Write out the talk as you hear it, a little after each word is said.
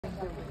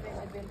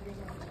building.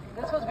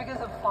 This was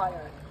because of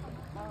fire.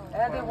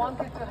 And they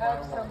wanted to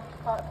have some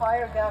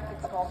fire gap,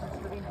 it's called in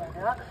Slovenia.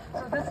 Yeah?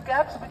 So this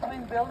gaps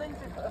between buildings,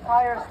 if a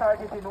fire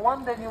started in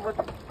one, then you would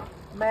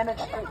manage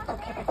to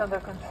keep it under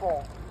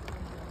control.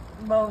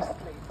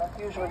 Mostly, but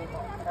usually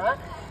not. Yeah?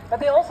 But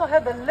they also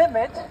had the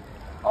limit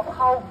of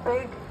how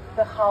big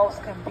the house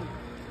can be.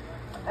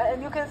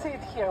 And you can see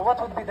it here.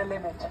 What would be the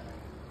limit?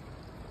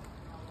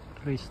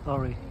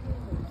 3-story.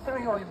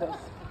 3 windows.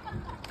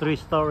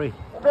 3-story.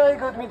 Very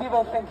good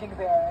medieval thinking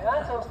there.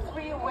 Yeah? So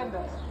 3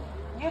 windows.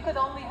 You could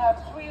only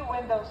have 3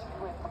 windows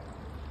width.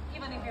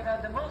 Even if you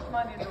had the most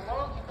money in the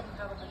world, you couldn't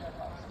have a bigger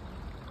house.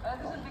 And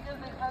this is because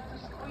they had to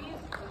squeeze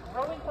the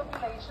growing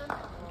population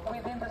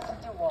within the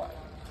city wall.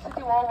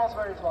 City wall was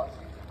where it was.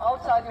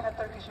 Outside you had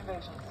Turkish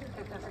invasions.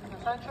 15th and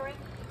 16th century,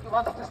 you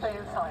wanted to stay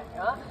inside.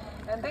 Yeah?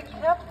 And they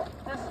kept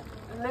this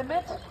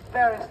limit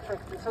very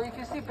strictly. So if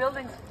you see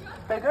buildings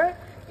bigger,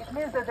 it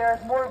means that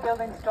there's more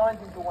buildings joined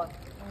into one.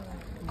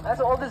 And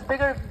so all these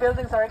bigger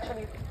buildings are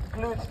actually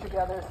glued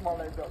together,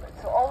 smaller buildings.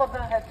 So all of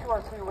them had 2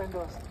 or 3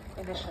 windows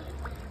initially.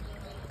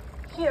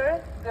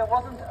 Here, there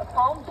wasn't a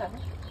fountain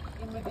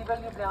in medieval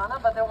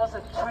Ljubljana, but there was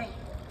a tree.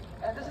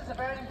 And this is a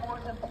very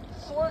important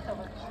sort of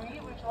a tree,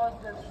 which was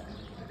this,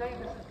 today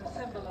this is the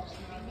symbol of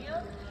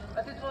Slovenia,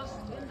 but it was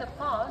in the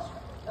past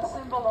a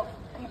symbol of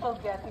people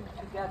getting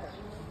together.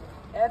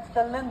 It's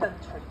the linden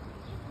tree.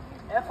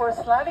 And for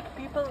Slavic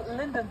people,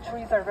 linden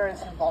trees are very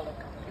symbolic.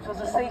 It was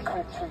a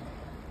sacred tree.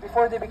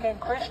 Before they became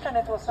Christian,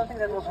 it was something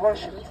that was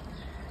worshipped.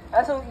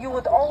 And so you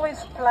would always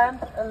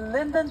plant a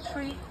linden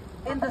tree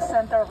in the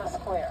center of a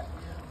square.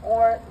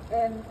 Or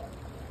in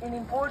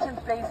important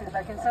places,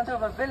 like in the center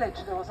of a village,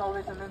 there was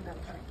always a linden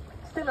tree.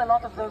 Still a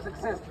lot of those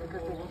exist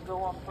because they would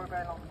go on for a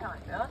very long time.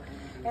 Yeah?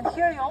 And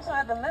here you also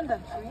had the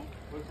linden tree.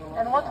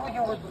 And what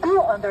you would do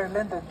under a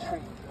linden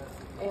tree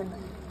in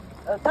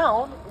a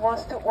town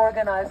was to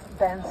organize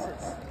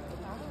dances.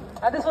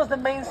 And this was the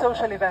main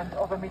social event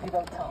of a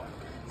medieval town.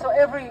 So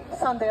every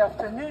Sunday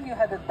afternoon you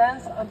had a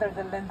dance under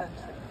the linden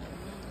tree.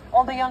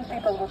 All the young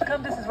people would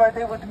come. This is where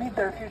they would meet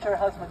their future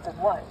husbands and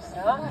wives.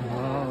 Yeah?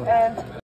 Wow. And